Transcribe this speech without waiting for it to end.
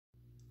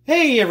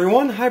Hey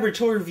everyone, Hybrid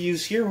Toy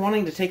Reviews here,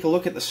 wanting to take a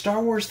look at the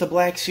Star Wars The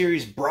Black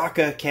Series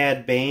Bracca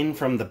Cad Bane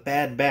from the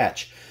Bad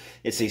Batch.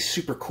 It's a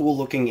super cool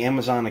looking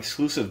Amazon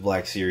exclusive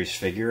Black Series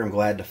figure. I'm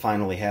glad to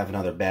finally have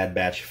another Bad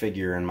Batch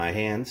figure in my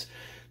hands.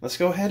 Let's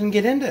go ahead and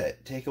get into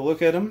it. Take a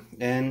look at him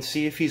and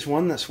see if he's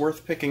one that's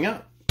worth picking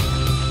up.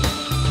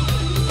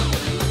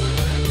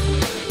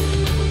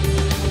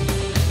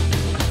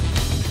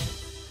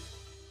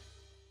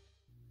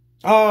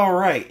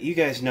 Alright, you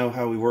guys know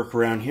how we work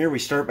around here. We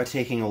start by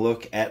taking a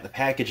look at the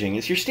packaging.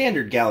 It's your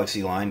standard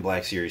Galaxy line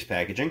Black Series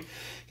packaging.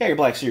 Got your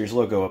Black Series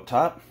logo up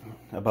top,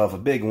 above a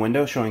big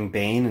window showing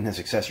Bane and his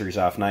accessories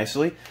off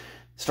nicely.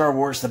 Star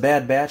Wars The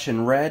Bad Batch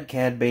in red,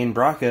 Cad Bane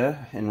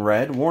Bracca in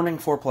red, warning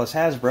 4+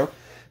 Hasbro.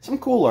 Some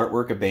cool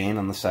artwork of Bane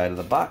on the side of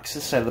the box.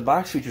 This side of the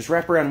box features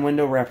wraparound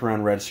window,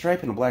 wraparound red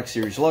stripe, and a Black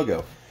Series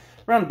logo.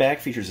 Around the back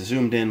features a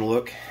zoomed-in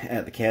look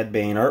at the Cad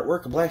Bane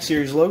artwork, a Black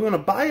Series logo, and a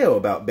bio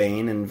about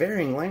Bane in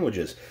varying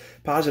languages.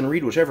 Pause and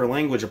read whichever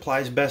language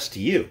applies best to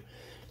you.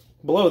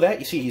 Below that,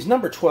 you see he's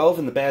number 12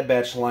 in the Bad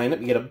Batch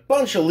lineup. You get a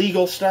bunch of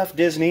legal stuff,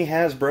 Disney,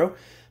 Hasbro,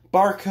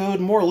 barcode,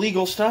 more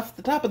legal stuff.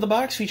 The top of the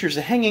box features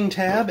a hanging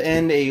tab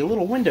and a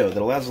little window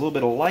that allows a little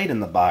bit of light in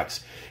the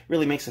box.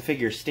 Really makes the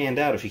figures stand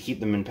out if you keep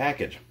them in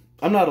package.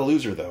 I'm not a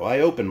loser, though. I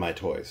open my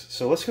toys.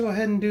 So let's go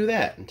ahead and do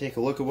that and take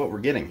a look at what we're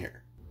getting here.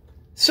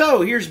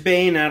 So, here's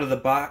Bane out of the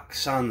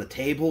box on the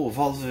table with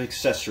all the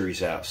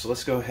accessories out. So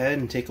let's go ahead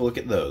and take a look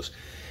at those.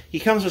 He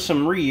comes with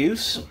some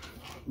reuse,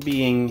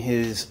 being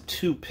his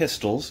 2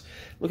 pistols.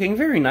 Looking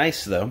very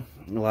nice, though.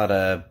 A lot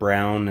of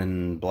brown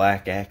and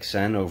black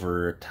accent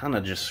over a ton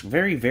of just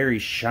very, very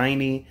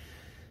shiny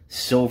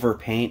silver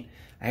paint.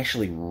 I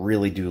actually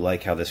really do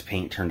like how this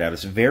paint turned out.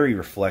 It's very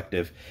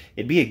reflective.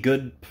 It'd be a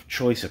good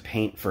choice of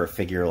paint for a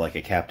figure like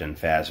a Captain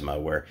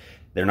Phasma, where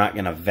they're not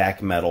going to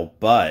vac metal,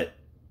 but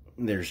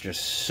there's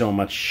just so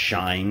much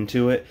shine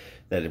to it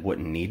that it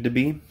wouldn't need to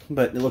be,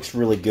 but it looks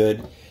really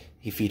good.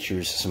 He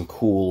features some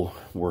cool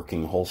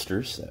working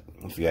holsters that,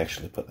 if you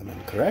actually put them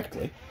in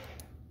correctly,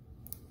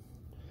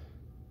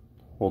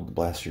 hold the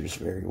blasters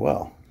very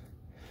well.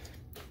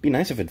 Be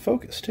nice if it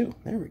focused too.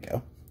 There we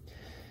go.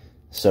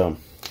 So,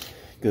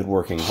 good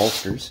working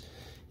holsters.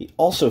 He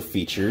also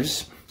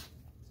features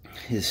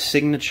his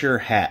signature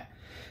hat.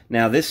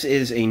 Now, this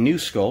is a new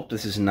sculpt.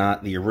 This is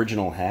not the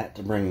original hat,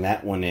 to bring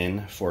that one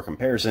in for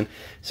comparison.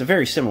 It's a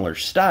very similar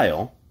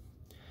style,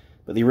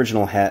 but the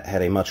original hat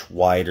had a much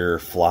wider,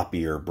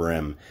 floppier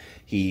brim.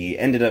 He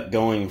ended up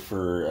going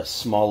for a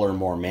smaller,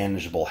 more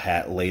manageable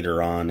hat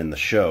later on in the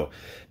show,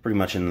 pretty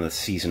much in the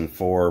Season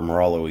 4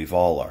 Moralo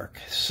Evol arc.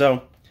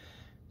 So,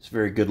 it's a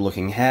very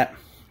good-looking hat.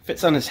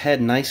 Fits on his head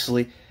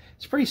nicely.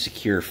 It's a pretty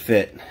secure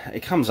fit.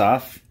 It comes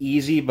off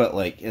easy, but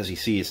like as you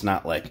see, it's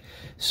not like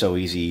so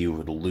easy you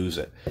would lose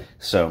it.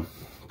 So,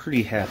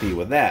 pretty happy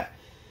with that.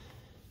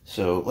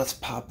 So, let's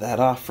pop that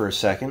off for a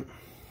second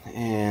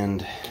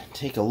and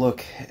take a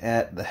look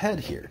at the head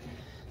here.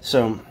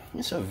 So,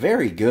 it's a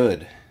very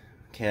good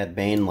Cad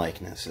Bane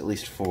likeness, at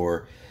least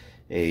for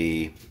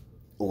a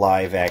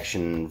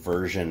live-action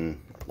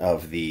version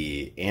of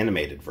the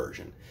animated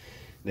version.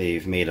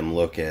 They've made him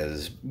look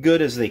as good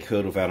as they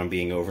could without him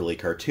being overly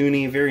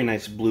cartoony. Very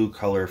nice blue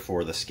color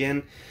for the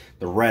skin.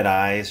 The red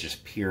eyes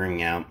just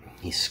peering out.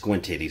 He's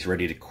squinted. He's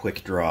ready to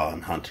quick draw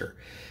on Hunter.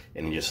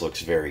 And he just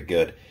looks very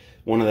good.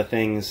 One of the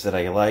things that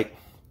I like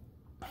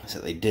is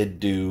that they did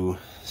do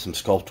some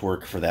sculpt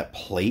work for that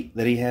plate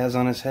that he has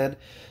on his head.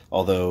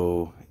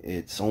 Although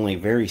it's only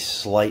very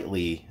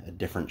slightly a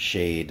different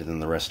shade than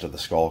the rest of the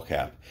skull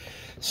cap.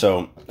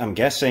 So, I'm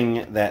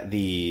guessing that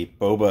the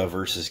Boba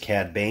versus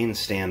Cad Bane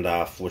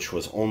standoff, which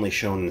was only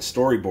shown in the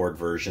storyboard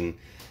version,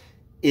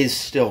 is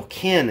still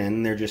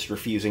canon. They're just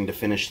refusing to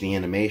finish the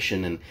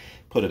animation and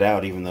put it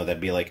out, even though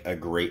that'd be like a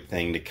great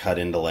thing to cut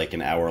into like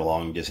an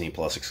hour-long Disney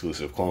Plus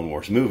exclusive Clone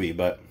Wars movie,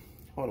 but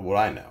what would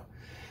I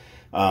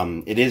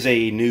know? It is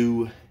a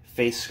new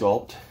face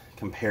sculpt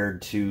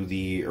compared to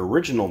the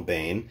original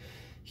Bane.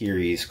 Here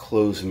he's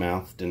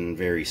closed-mouthed and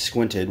very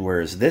squinted,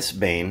 whereas this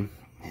Bane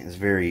has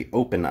very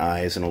open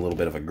eyes and a little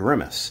bit of a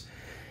grimace.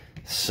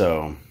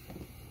 So,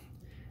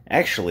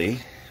 actually,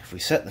 if we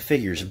set the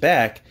figures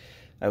back,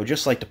 I would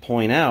just like to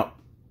point out,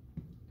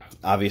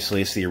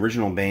 obviously it's the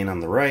original Bane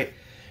on the right,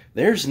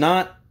 there's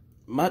not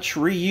much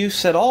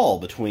reuse at all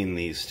between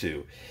these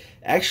two.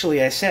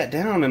 Actually, I sat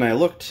down and I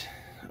looked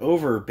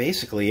over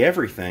basically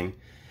everything,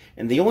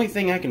 and the only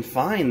thing I can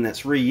find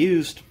that's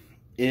reused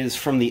is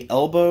from the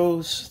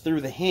elbows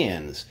through the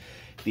hands.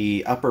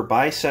 The upper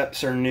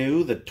biceps are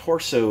new, the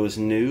torso is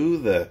new,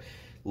 the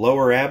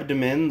lower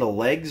abdomen, the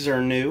legs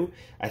are new.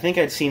 I think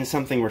I'd seen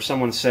something where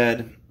someone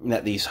said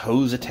that these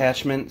hose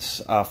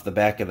attachments off the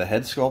back of the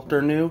head sculpt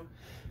are new.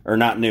 Or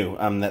not new,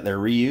 that they're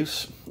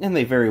reuse. And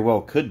they very well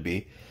could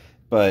be.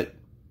 But,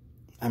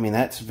 I mean,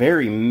 that's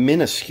very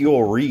minuscule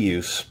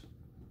reuse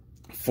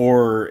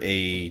for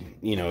a,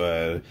 you know,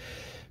 a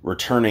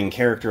returning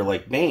character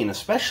like Bane.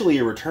 Especially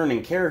a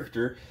returning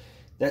character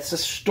that's a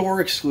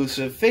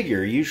store-exclusive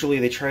figure. Usually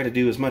they try to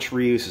do as much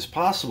reuse as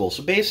possible.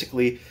 So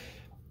basically,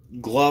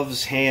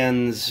 gloves,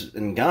 hands,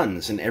 and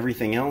guns, and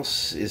everything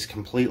else is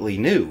completely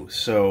new.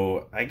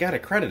 So I gotta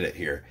credit it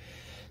here.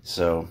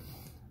 So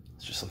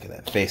let's just look at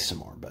that face some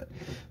more. But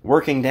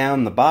working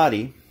down the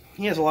body,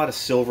 he has a lot of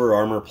silver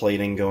armor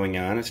plating going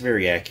on. It's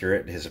very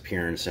accurate, his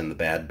appearance in the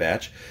Bad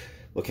Batch.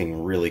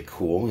 Looking really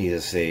cool. He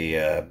has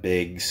a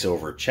big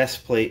silver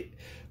chest plate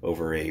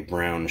over a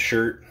brown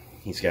shirt.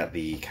 He's got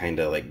the kind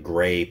of like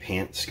gray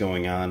pants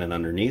going on and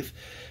underneath.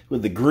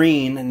 With the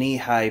green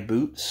knee-high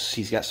boots,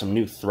 he's got some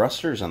new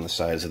thrusters on the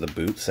sides of the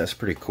boots. That's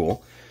pretty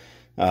cool.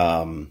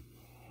 Round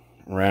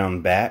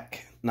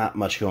back, not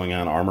much going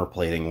on armor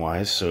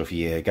plating-wise, so if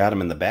you got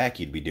him in the back,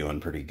 you'd be doing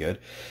pretty good.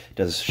 It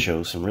does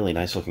show some really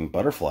nice-looking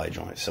butterfly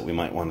joints that we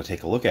might want to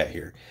take a look at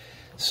here.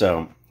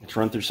 So, let's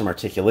run through some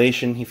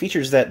articulation. He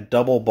features that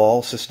double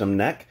ball system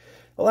neck,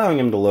 allowing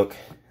him to look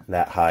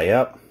that high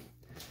up,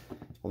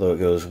 although it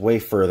goes way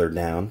further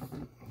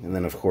down. And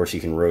then, of course,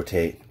 you can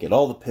rotate, get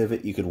all the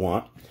pivot you could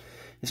want.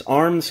 His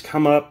arms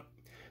come up.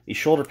 The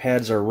shoulder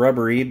pads are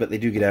rubbery, but they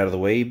do get out of the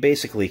way. You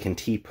basically can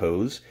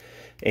T-pose.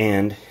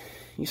 And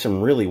use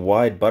some really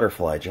wide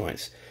butterfly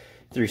joints.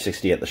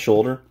 360 at the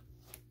shoulder.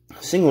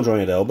 Single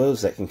jointed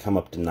elbows that can come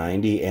up to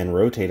 90 and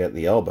rotate at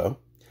the elbow.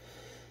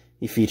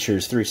 He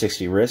features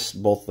 360 wrists,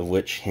 both of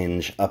which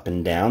hinge up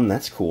and down.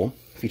 That's cool.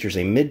 Features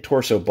a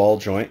mid-torso ball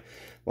joint,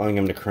 allowing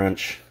him to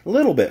crunch a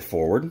little bit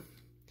forward,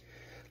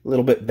 a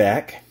little bit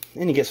back,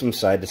 and you get some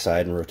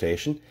side-to-side in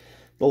rotation.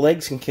 The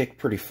legs can kick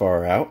pretty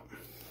far out.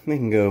 They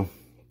can go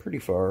pretty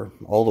far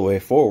all the way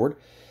forward.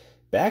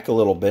 Back a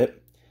little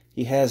bit.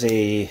 He has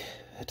a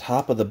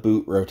top of the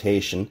boot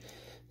rotation.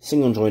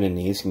 Single jointed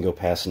knees can go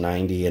past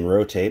 90 and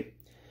rotate.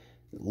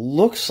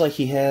 Looks like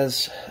he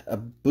has a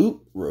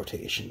boot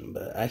rotation,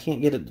 but I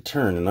can't get it to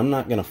turn, and I'm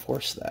not going to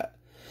force that.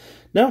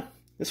 No,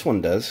 this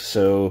one does.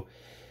 So,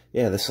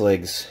 yeah, this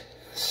leg's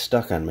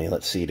stuck on me.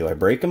 Let's see. Do I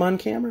break him on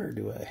camera, or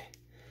do I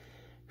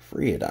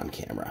free it on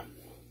camera?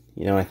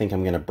 You know, I think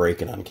I'm going to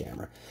break it on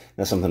camera.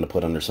 That's something to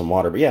put under some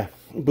water. But yeah,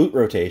 boot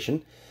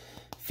rotation.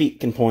 Feet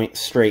can point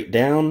straight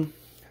down,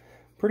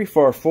 pretty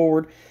far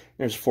forward.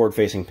 There's a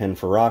forward-facing pin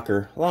for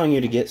rocker, allowing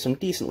you to get some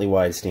decently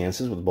wide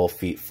stances with both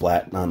feet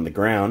flat on the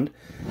ground.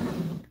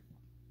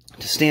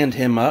 To stand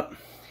him up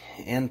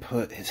and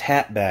put his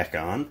hat back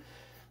on,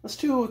 let's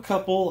do a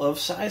couple of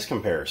size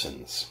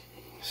comparisons.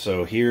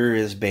 So here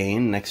is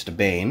Bane next to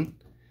Bane.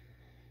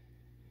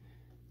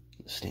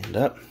 Stand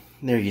up.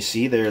 There you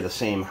see they're the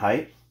same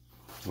height,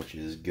 which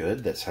is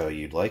good. That's how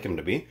you'd like him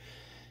to be.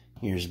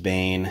 Here's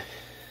Bane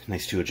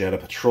next to a Jedha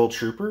Patrol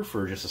Trooper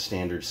for just a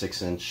standard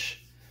 6-inch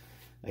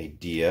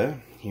idea.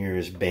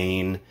 Here's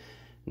Bane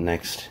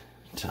next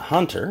to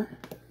Hunter.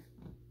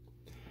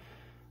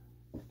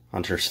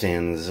 Hunter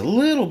stands a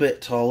little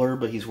bit taller,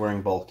 but he's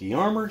wearing bulky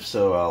armor,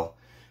 so I'll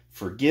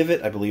forgive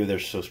it. I believe they're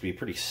supposed to be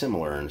pretty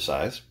similar in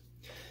size.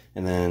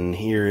 And then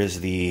here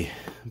is the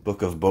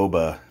Book of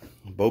Boba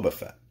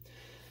Fett.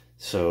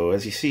 So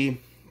as you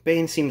see,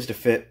 Bane seems to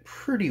fit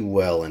pretty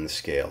well in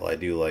scale. I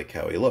do like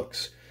how he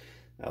looks.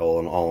 All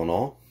in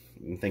all,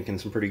 I'm thinking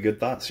some pretty good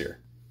thoughts here.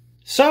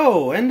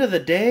 So, end of the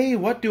day,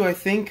 what do I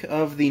think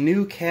of the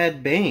new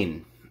Cad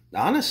Bane?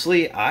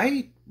 Honestly,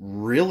 I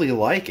really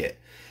like it.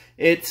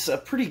 It's a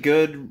pretty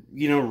good,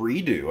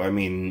 redo. I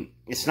mean,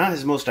 it's not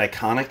his most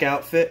iconic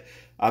outfit.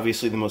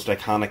 Obviously, the most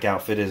iconic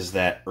outfit is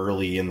that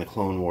early in the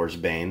Clone Wars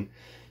Bane.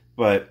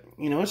 But,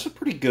 it's a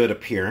pretty good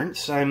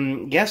appearance.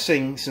 I'm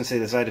guessing, since they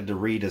decided to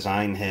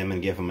redesign him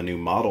and give him a new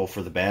model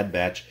for the Bad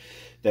Batch,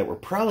 that we're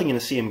probably going to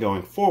see him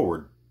going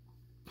forward.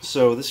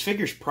 So this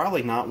figure's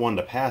probably not one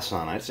to pass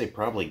on. I'd say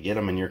probably get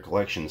him in your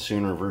collection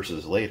sooner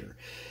versus later.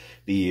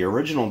 The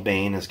original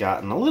Bane has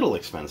gotten a little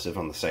expensive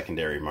on the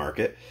secondary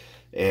market,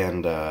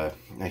 and I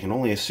can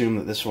only assume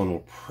that this one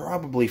will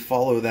probably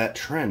follow that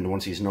trend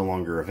once he's no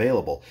longer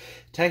available.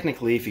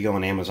 Technically, if you go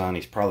on Amazon,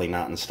 he's probably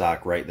not in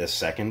stock right this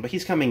second, but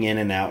he's coming in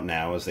and out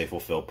now as they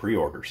fulfill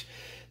pre-orders.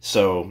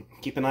 So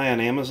keep an eye on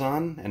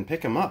Amazon and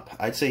pick him up.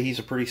 I'd say he's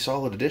a pretty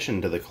solid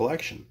addition to the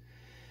collection.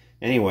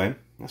 Anyway,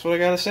 that's what I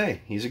gotta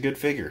say. He's a good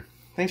figure.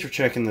 Thanks for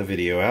checking the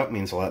video out. It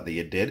means a lot that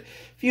you did.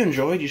 If you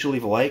enjoyed, you should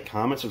leave a like,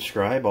 comment,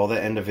 subscribe, all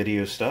that end of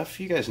video stuff.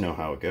 You guys know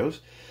how it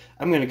goes.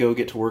 I'm going to go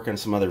get to work on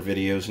some other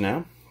videos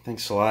now.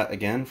 Thanks a lot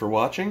again for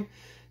watching.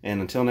 And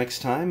until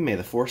next time, may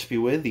the Force be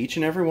with each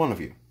and every one of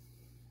you.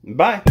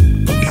 Bye!